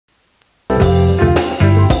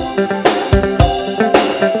All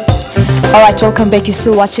right, welcome back. You're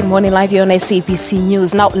still watching Morning Live here on SABC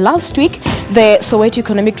News. Now, last week, the Soweto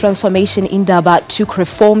Economic Transformation Indaba took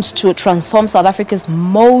reforms to transform South Africa's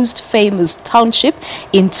most famous township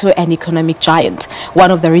into an economic giant.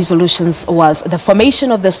 One of the resolutions was the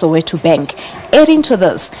formation of the Soweto Bank. Adding to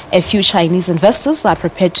this, a few Chinese investors are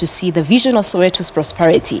prepared to see the vision of Soweto's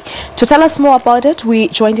prosperity. To tell us more about it, we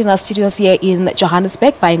joined in our studios here in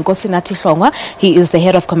Johannesburg by Nkosinathi Hlongwa. He is the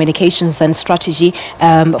head of communications and strategy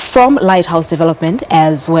from Lighthouse Development,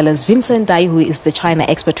 as well as Vincent Dai, who is the China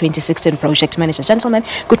Expo 2016 project manager. Gentlemen,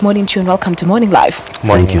 good morning to you and welcome to Morning Live.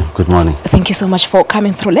 Thank you. Good morning. Thank you so much for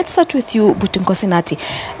coming through. Let's start with you, Nkosinathi.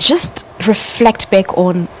 Just reflect back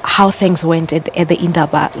on how things went at the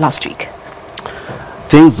Indaba last week.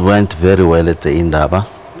 Things went very well at the Indaba.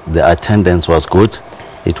 The attendance was good.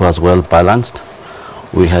 It was well balanced.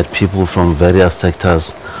 We had people from various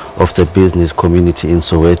sectors of the business community in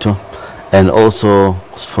Soweto and also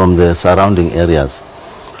from the surrounding areas.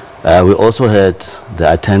 We also had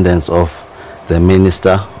the attendance of the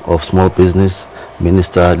Minister of Small Business,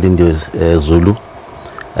 Minister Lindy Zulu,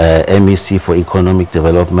 MEC for Economic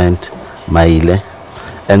Development, Maile,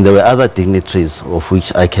 and there were other dignitaries of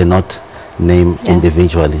which I cannot name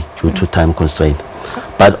individually due to time constraint.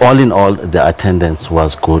 But all in all, the attendance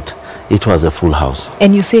was good. It was a full house.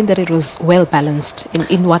 And you're saying that it was well balanced.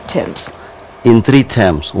 In what terms? In three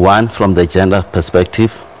terms. One, from the gender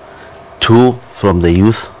perspective. Two, from the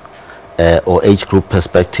youth or age group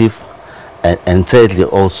perspective. And thirdly,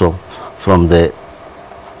 also from the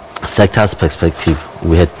sectors perspective.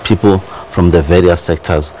 We had people from the various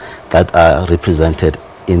sectors that are represented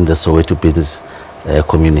in the Soweto business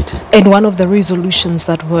community. And one of the resolutions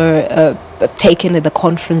that were taken at the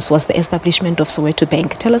conference was the establishment of Soweto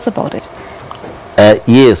Bank. Tell us about it.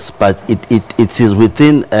 Yes, but it is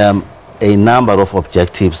within a number of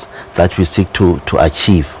objectives that we seek to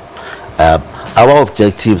achieve. Our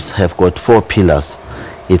objectives have got 4 pillars.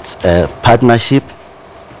 It's partnership,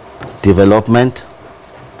 development,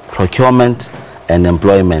 procurement, and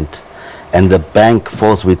employment. And the bank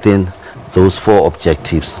falls within those 4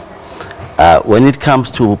 objectives. When it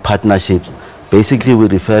comes to partnerships, basically we're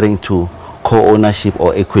referring to co-ownership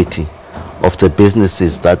or equity of the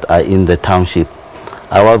businesses that are in the township.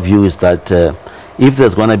 Our view is that if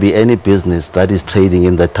there's going to be any business that is trading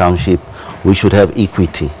in the township, we should have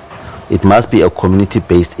equity. It must be a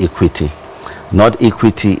community-based equity, not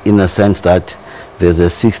equity in the sense that there's a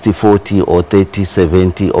 60-40 or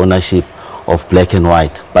 30-70 ownership of black and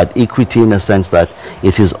white, but equity in the sense that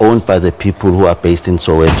it is owned by the people who are based in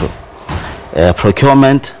Soweto.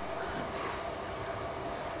 Procurement,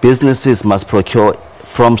 businesses must procure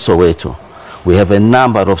from Soweto. We have a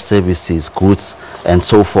number of services, goods, and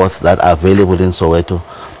so forth that are available in Soweto,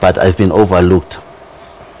 but have been overlooked.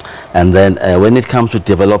 And then when it comes to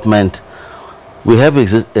development, we have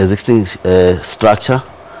existing structure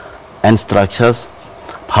and structures.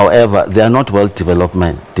 However, they are not well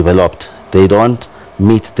developed. They don't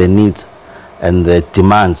meet the needs and the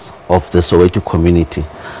demands of the Soweto community.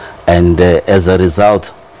 And as a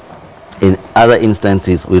result, in other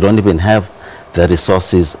instances, we don't even have the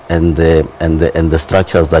resources and the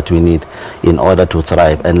structures that we need in order to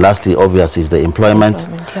thrive. And lastly, obviously, is the employment.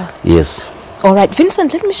 Yes. All right,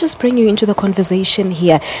 Vincent, let me just bring you into the conversation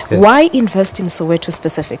here. Yes. Why invest in Soweto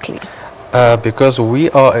specifically? Because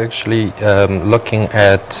we are actually looking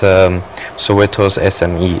at Soweto's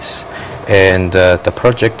SMEs. And the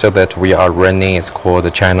project that we are running is called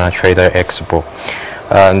the China Trader Expo.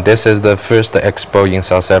 This is the first expo in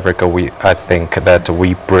South Africa. I think that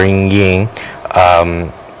we bring in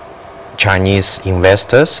Chinese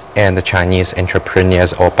investors and Chinese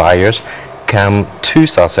entrepreneurs or buyers come to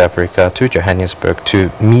South Africa, to Johannesburg,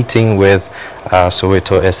 to meeting with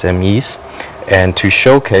Soweto SMEs and to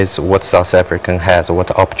showcase what South Africa has,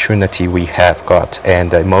 what opportunity we have got.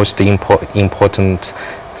 And the most important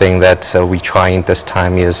thing that we're trying this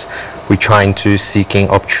time is we're trying to seeking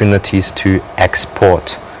opportunities to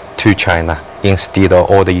export to China instead of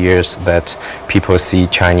all the years that people see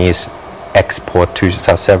Chinese export to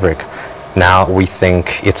South Africa. Now we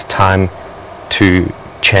think it's time to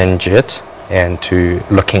change it and to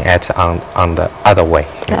looking at on the other way.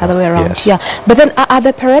 The other way around, yes. Yeah. But then are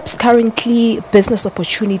there perhaps currently business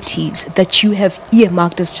opportunities that you have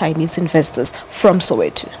earmarked as Chinese investors from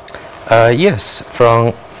Soweto? Yes,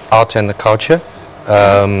 from art and culture,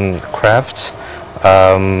 crafts,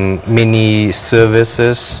 many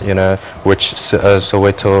services, which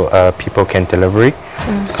Soweto people can deliver.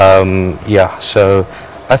 Yeah, so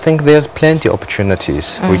I think there's plenty of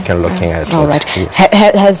opportunities we can looking at. All right. Yes.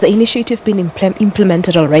 Has the initiative been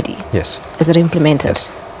implemented already? Yes. Is it implemented? Yes.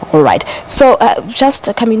 All right. So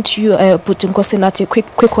just coming to you, Putinkosi Nati,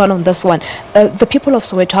 quick one on this one. The people of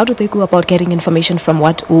Soweto, how do they go about getting information from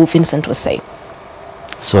what Vincent was saying?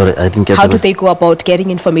 Sorry, I didn't get How do they go about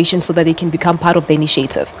getting information so that they can become part of the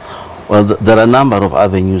initiative? Well, there are a number of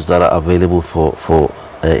avenues that are available for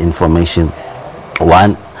information.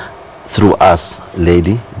 One, through us,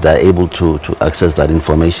 lady, they're able to access that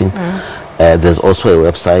information. There's also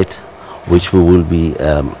a website which we will be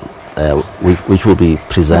which will be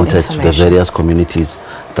presented to the various communities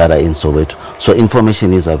that are in Soweto. So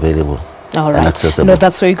information is available. All right. No,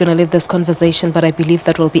 that's where you're going to leave this conversation, but I believe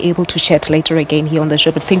that we'll be able to chat later again here on the show.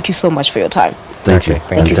 But thank you so much for your time. Thank you.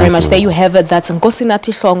 Thank you very much. There you have it. That's Nkosi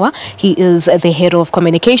Nati Hlongwa. He is the head of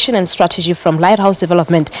communication and strategy from Lighthouse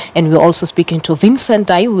Development. And we're also speaking to Vincent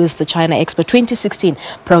Dai, who is the China Expo 2016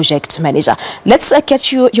 project manager. Let's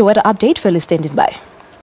get you your weather update. Phil is standing by.